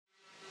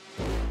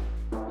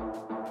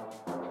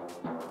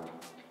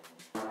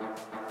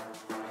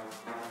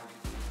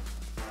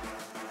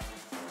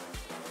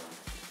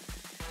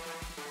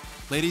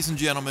Ladies and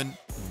gentlemen,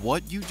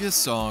 what you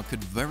just saw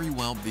could very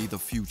well be the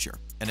future,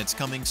 and it's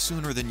coming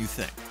sooner than you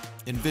think.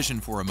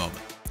 Envision for a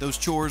moment those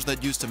chores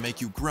that used to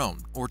make you groan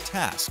or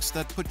tasks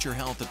that put your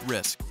health at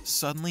risk,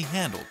 suddenly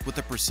handled with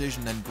the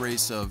precision and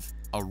grace of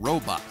a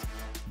robot.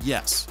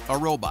 Yes, a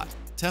robot.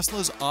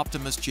 Tesla's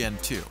Optimus Gen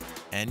 2.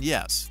 And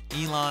yes,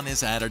 Elon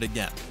is at it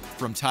again.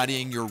 From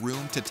tidying your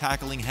room to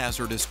tackling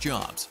hazardous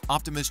jobs,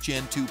 Optimus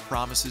Gen 2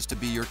 promises to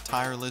be your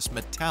tireless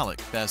metallic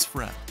best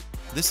friend.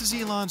 This is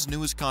Elon's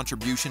newest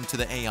contribution to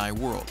the AI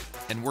world,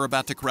 and we're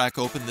about to crack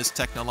open this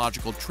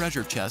technological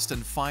treasure chest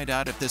and find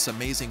out if this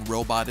amazing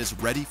robot is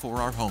ready for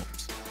our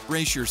homes.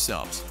 Brace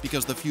yourselves,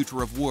 because the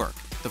future of work,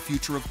 the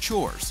future of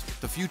chores,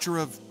 the future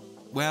of,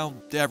 well,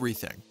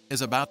 everything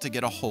is about to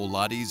get a whole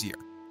lot easier.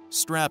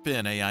 Strap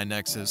in, AI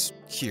Nexus.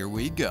 Here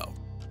we go.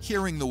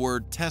 Hearing the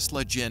word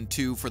Tesla Gen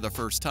 2 for the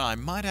first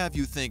time might have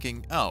you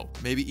thinking, oh,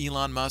 maybe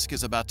Elon Musk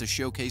is about to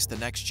showcase the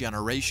next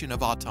generation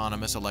of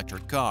autonomous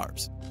electric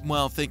cars.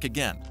 Well, think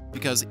again,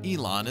 because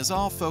Elon is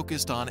all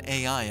focused on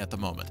AI at the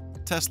moment.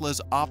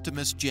 Tesla's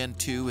Optimus Gen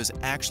 2 is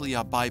actually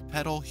a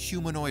bipedal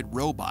humanoid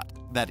robot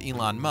that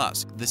Elon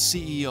Musk, the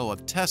CEO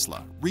of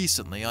Tesla,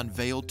 recently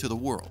unveiled to the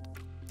world.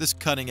 This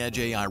cutting-edge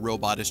AI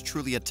robot is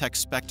truly a tech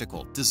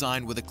spectacle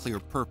designed with a clear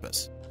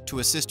purpose: to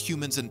assist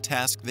humans in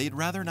tasks they'd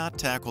rather not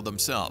tackle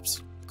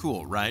themselves.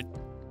 Cool, right?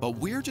 But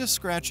we're just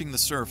scratching the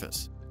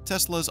surface.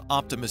 Tesla's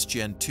Optimus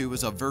Gen 2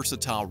 is a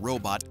versatile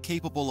robot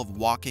capable of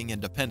walking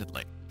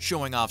independently,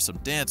 showing off some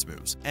dance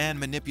moves, and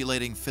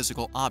manipulating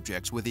physical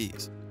objects with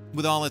ease.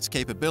 With all its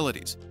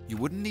capabilities, you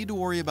wouldn't need to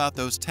worry about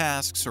those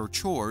tasks or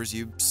chores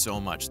you so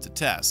much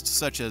detest,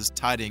 such as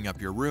tidying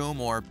up your room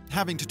or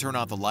having to turn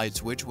off the light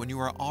switch when you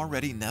are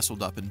already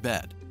nestled up in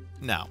bed.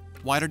 Now,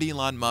 why did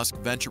Elon Musk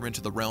venture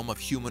into the realm of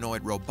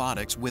humanoid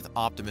robotics with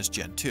Optimus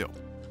Gen 2?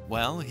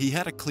 Well, he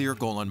had a clear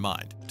goal in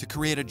mind: to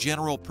create a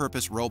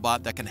general-purpose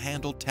robot that can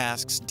handle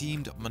tasks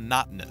deemed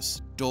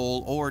monotonous,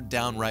 dull, or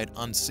downright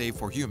unsafe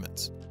for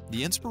humans.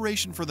 The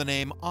inspiration for the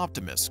name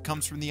Optimus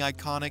comes from the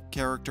iconic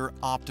character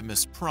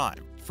Optimus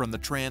Prime from the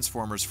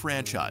Transformers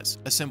franchise,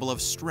 a symbol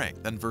of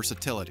strength and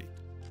versatility.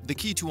 The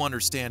key to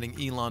understanding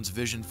Elon's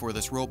vision for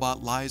this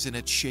robot lies in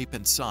its shape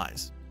and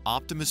size.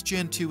 Optimus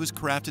Gen 2 is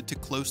crafted to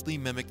closely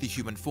mimic the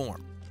human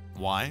form.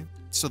 Why?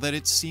 So that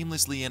it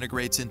seamlessly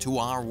integrates into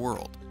our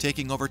world,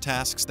 taking over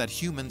tasks that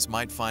humans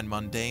might find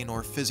mundane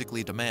or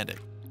physically demanding.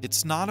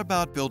 It's not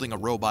about building a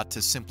robot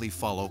to simply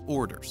follow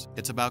orders.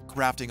 It's about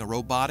crafting a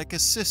robotic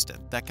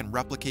assistant that can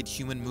replicate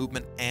human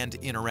movement and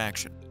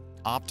interaction.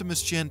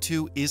 Optimus Gen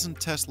 2 isn't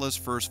Tesla's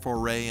first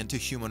foray into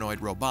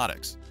humanoid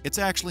robotics. It's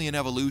actually an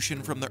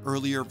evolution from the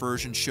earlier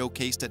version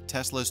showcased at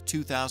Tesla's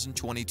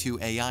 2022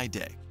 AI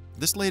Day.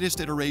 This latest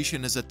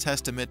iteration is a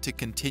testament to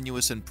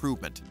continuous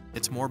improvement.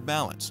 It's more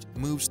balanced,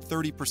 moves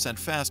 30%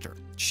 faster,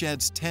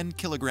 sheds 10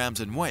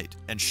 kilograms in weight,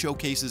 and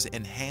showcases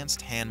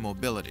enhanced hand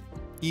mobility.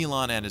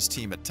 Elon and his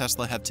team at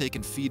Tesla have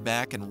taken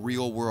feedback and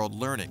real-world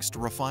learnings to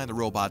refine the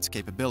robot's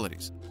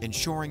capabilities,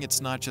 ensuring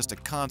it's not just a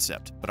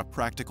concept, but a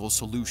practical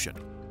solution.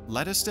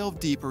 Let us delve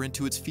deeper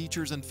into its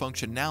features and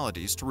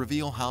functionalities to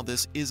reveal how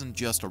this isn't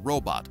just a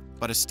robot,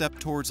 but a step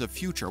towards a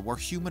future where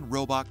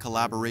human-robot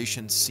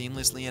collaboration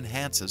seamlessly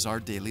enhances our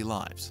daily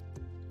lives.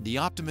 The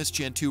Optimus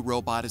Gen 2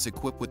 robot is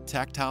equipped with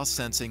tactile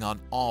sensing on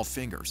all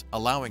fingers,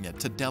 allowing it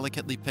to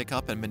delicately pick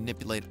up and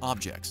manipulate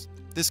objects.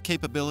 This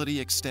capability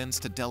extends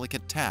to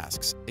delicate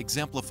tasks,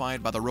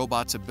 exemplified by the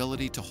robot's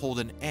ability to hold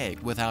an egg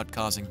without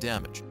causing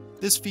damage.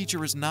 This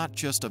feature is not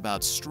just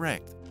about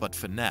strength, but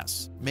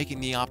finesse,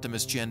 making the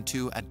Optimus Gen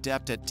 2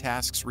 adept at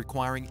tasks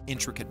requiring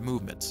intricate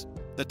movements.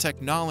 The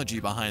technology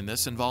behind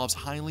this involves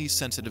highly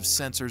sensitive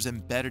sensors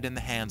embedded in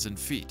the hands and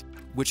feet,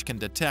 which can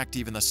detect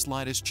even the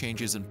slightest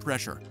changes in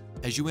pressure.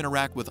 As you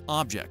interact with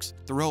objects,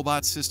 the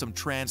robot system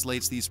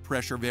translates these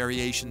pressure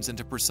variations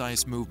into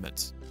precise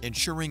movements,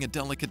 ensuring a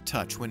delicate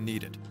touch when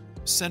needed.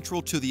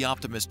 Central to the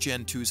Optimus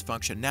Gen 2's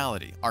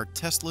functionality are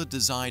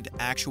Tesla-designed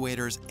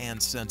actuators and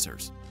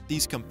sensors.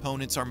 These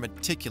components are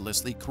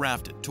meticulously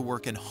crafted to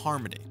work in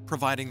harmony,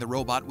 providing the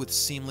robot with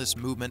seamless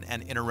movement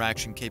and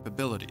interaction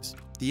capabilities.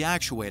 The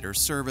actuators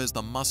serve as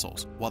the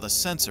muscles, while the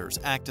sensors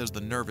act as the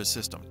nervous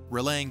system,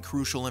 relaying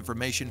crucial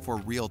information for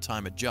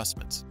real-time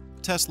adjustments.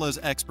 Tesla's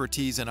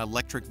expertise in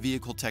electric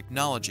vehicle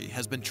technology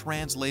has been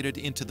translated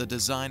into the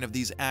design of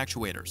these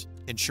actuators,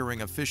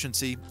 ensuring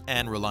efficiency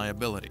and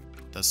reliability.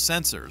 The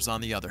sensors,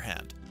 on the other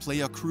hand,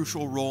 play a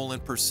crucial role in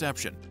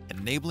perception,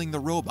 enabling the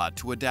robot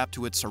to adapt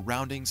to its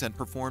surroundings and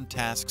perform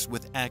tasks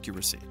with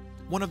accuracy.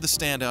 One of the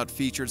standout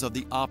features of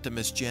the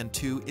Optimus Gen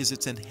 2 is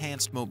its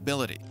enhanced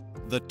mobility.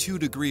 The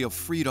 2-degree of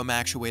freedom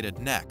actuated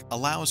neck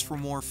allows for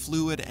more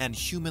fluid and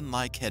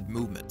human-like head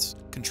movements,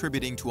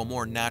 contributing to a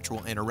more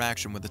natural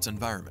interaction with its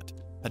environment.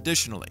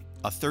 Additionally,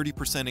 a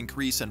 30%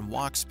 increase in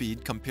walk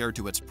speed compared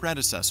to its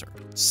predecessor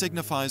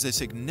signifies a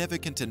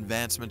significant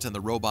advancement in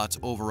the robot's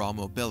overall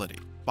mobility.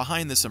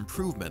 Behind this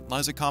improvement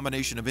lies a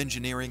combination of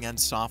engineering and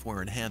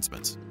software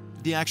enhancements.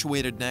 The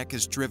actuated neck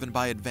is driven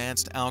by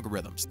advanced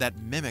algorithms that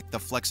mimic the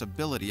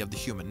flexibility of the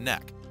human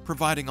neck,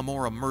 providing a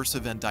more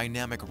immersive and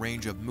dynamic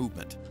range of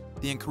movement.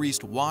 The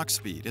increased walk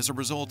speed is a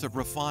result of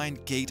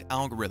refined gait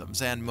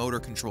algorithms and motor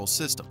control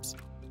systems.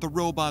 The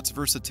robot's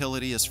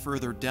versatility is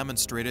further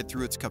demonstrated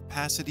through its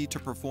capacity to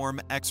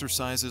perform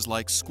exercises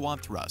like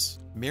squat thrusts,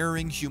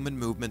 mirroring human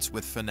movements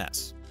with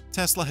finesse.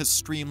 Tesla has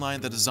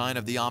streamlined the design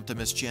of the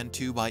Optimus Gen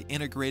 2 by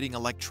integrating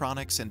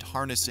electronics and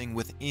harnessing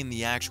within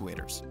the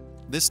actuators.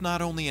 This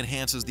not only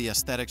enhances the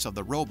aesthetics of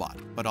the robot,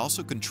 but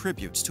also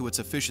contributes to its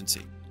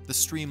efficiency. The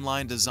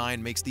streamlined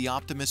design makes the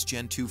Optimus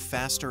Gen 2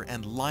 faster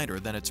and lighter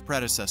than its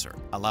predecessor,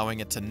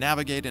 allowing it to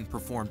navigate and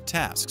perform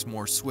tasks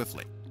more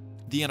swiftly.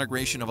 The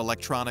integration of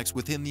electronics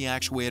within the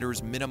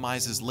actuators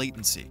minimizes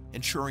latency,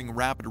 ensuring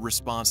rapid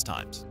response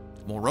times.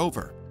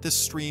 Moreover, this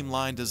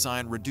streamlined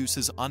design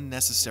reduces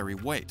unnecessary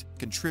weight,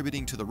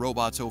 contributing to the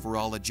robot's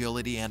overall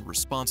agility and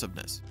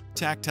responsiveness.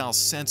 Tactile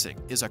sensing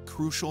is a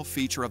crucial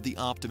feature of the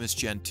Optimus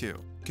Gen 2,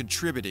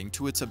 contributing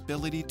to its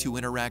ability to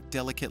interact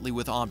delicately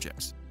with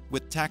objects.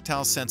 With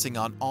tactile sensing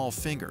on all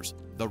fingers,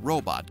 the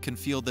robot can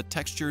feel the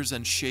textures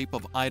and shape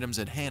of items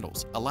it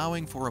handles,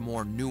 allowing for a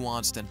more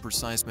nuanced and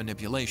precise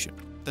manipulation.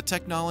 The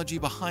technology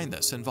behind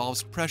this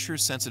involves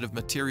pressure-sensitive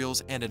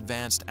materials and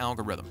advanced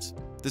algorithms.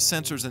 The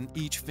sensors in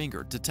each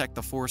finger detect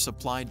the force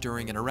applied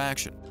during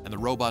interaction, and the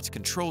robot's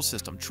control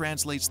system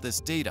translates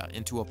this data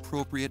into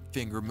appropriate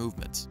finger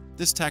movements.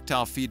 This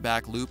tactile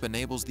feedback loop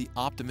enables the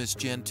Optimus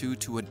Gen 2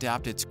 to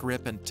adapt its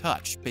grip and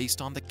touch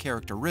based on the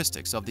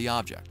characteristics of the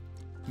object.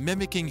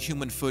 Mimicking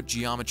human foot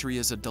geometry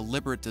is a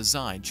deliberate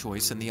design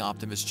choice in the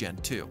Optimus Gen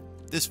 2.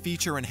 This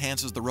feature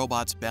enhances the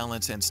robot's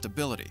balance and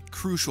stability,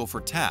 crucial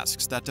for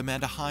tasks that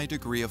demand a high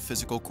degree of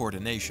physical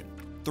coordination.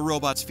 The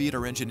robot's feet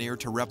are engineered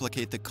to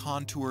replicate the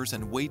contours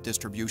and weight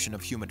distribution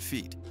of human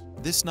feet.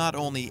 This not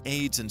only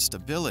aids in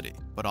stability,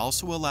 but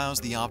also allows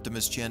the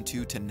Optimus Gen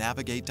 2 to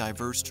navigate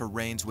diverse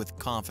terrains with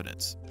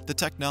confidence. The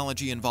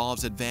technology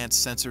involves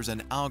advanced sensors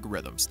and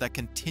algorithms that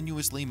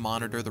continuously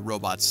monitor the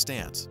robot's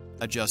stance,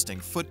 adjusting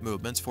foot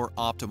movements for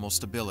optimal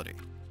stability.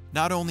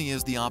 Not only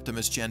is the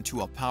Optimus Gen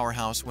 2 a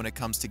powerhouse when it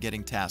comes to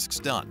getting tasks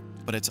done,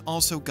 but it's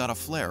also got a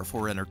flair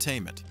for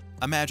entertainment.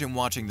 Imagine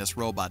watching this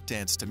robot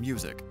dance to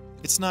music.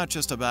 It's not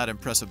just about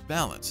impressive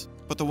balance,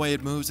 but the way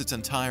it moves its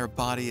entire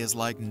body is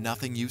like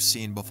nothing you've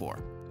seen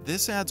before.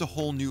 This adds a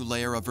whole new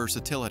layer of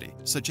versatility,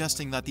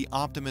 suggesting that the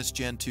Optimus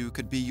Gen 2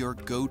 could be your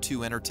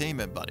go-to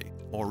entertainment buddy,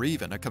 or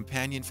even a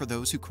companion for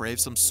those who crave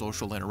some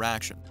social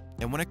interaction.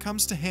 And when it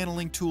comes to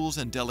handling tools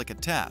and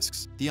delicate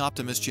tasks, the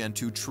Optimus Gen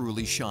 2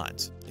 truly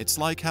shines. It's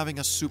like having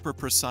a super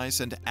precise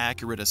and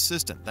accurate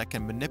assistant that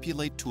can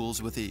manipulate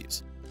tools with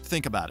ease.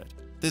 Think about it.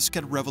 This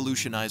could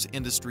revolutionize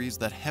industries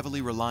that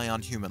heavily rely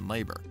on human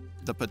labor.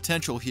 The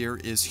potential here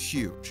is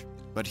huge.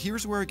 But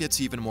here's where it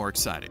gets even more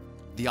exciting.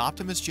 The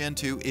Optimus Gen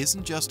 2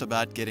 isn't just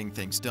about getting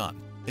things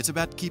done. It's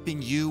about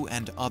keeping you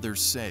and others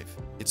safe.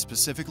 It's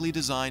specifically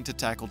designed to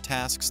tackle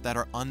tasks that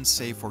are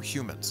unsafe for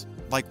humans,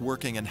 like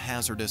working in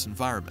hazardous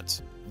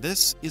environments.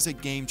 This is a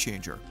game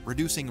changer,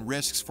 reducing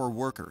risks for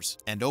workers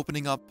and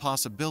opening up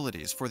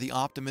possibilities for the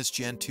Optimus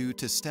Gen 2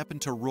 to step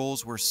into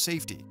roles where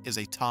safety is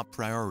a top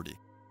priority.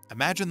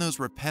 Imagine those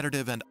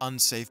repetitive and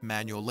unsafe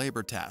manual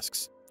labor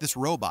tasks. This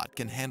robot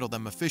can handle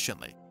them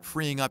efficiently,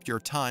 freeing up your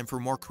time for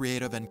more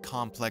creative and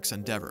complex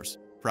endeavors.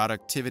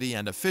 Productivity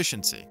and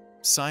efficiency.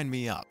 Sign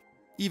me up.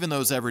 Even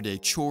those everyday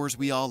chores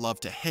we all love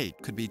to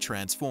hate could be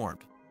transformed.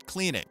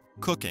 Cleaning,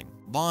 cooking,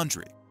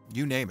 laundry,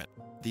 you name it.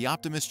 The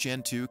Optimus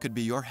Gen 2 could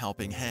be your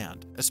helping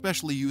hand,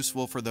 especially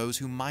useful for those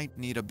who might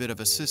need a bit of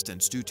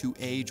assistance due to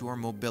age or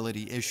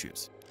mobility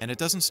issues. And it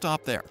doesn't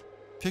stop there.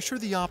 Picture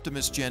the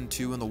Optimus Gen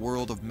 2 in the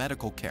world of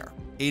medical care,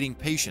 aiding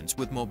patients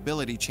with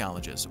mobility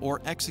challenges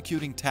or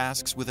executing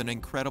tasks with an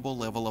incredible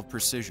level of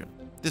precision.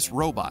 This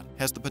robot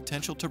has the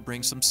potential to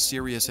bring some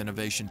serious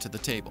innovation to the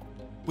table.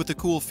 With the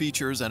cool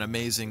features and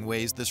amazing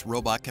ways this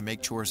robot can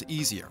make chores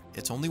easier,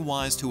 it's only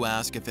wise to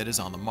ask if it is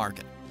on the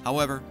market.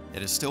 However,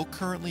 it is still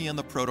currently in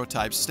the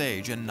prototype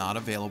stage and not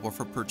available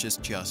for purchase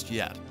just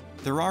yet.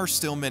 There are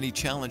still many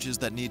challenges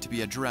that need to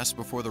be addressed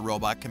before the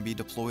robot can be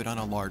deployed on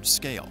a large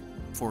scale.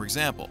 For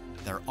example,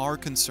 there are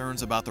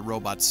concerns about the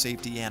robot's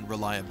safety and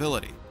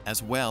reliability,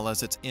 as well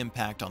as its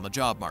impact on the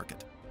job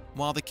market.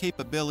 While the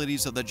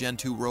capabilities of the Gen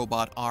 2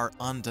 robot are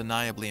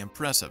undeniably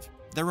impressive,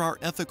 there are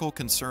ethical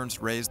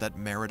concerns raised that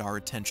merit our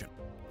attention.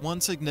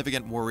 One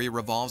significant worry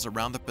revolves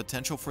around the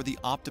potential for the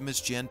Optimus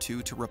Gen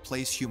 2 to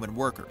replace human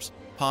workers,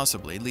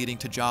 possibly leading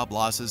to job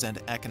losses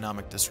and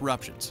economic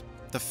disruptions.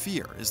 The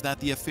fear is that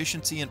the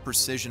efficiency and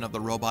precision of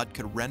the robot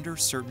could render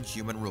certain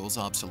human roles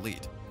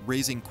obsolete,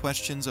 raising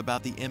questions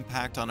about the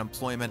impact on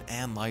employment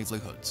and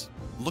livelihoods.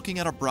 Looking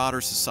at a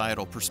broader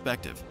societal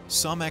perspective,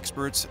 some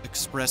experts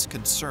express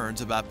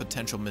concerns about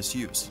potential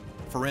misuse.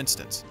 For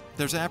instance,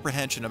 there's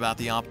apprehension about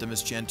the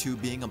Optimus Gen 2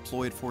 being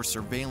employed for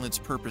surveillance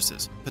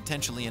purposes,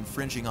 potentially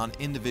infringing on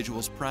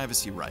individuals'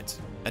 privacy rights.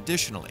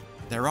 Additionally,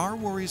 there are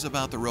worries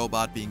about the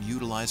robot being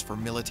utilized for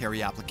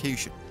military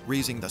application,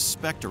 raising the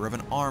specter of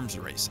an arms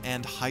race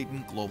and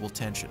heightened global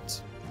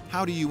tensions.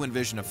 How do you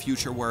envision a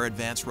future where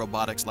advanced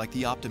robotics like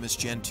the Optimus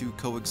Gen 2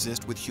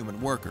 coexist with human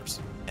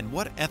workers? And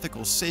what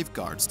ethical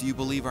safeguards do you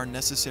believe are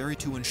necessary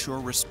to ensure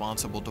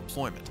responsible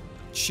deployment?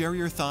 Share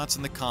your thoughts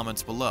in the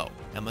comments below,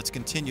 and let's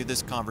continue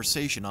this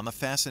conversation on the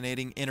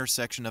fascinating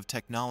intersection of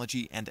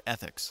technology and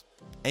ethics.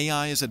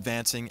 AI is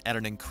advancing at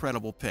an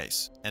incredible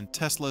pace, and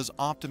Tesla's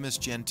Optimus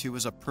Gen 2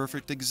 is a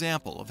perfect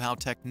example of how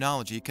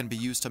technology can be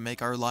used to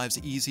make our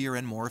lives easier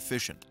and more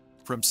efficient.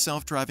 From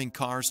self-driving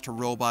cars to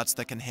robots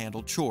that can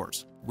handle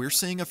chores, we're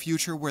seeing a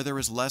future where there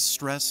is less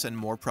stress and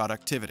more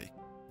productivity.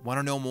 Want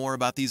to know more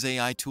about these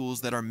AI tools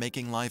that are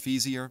making life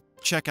easier?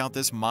 Check out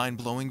this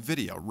mind-blowing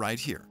video right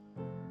here.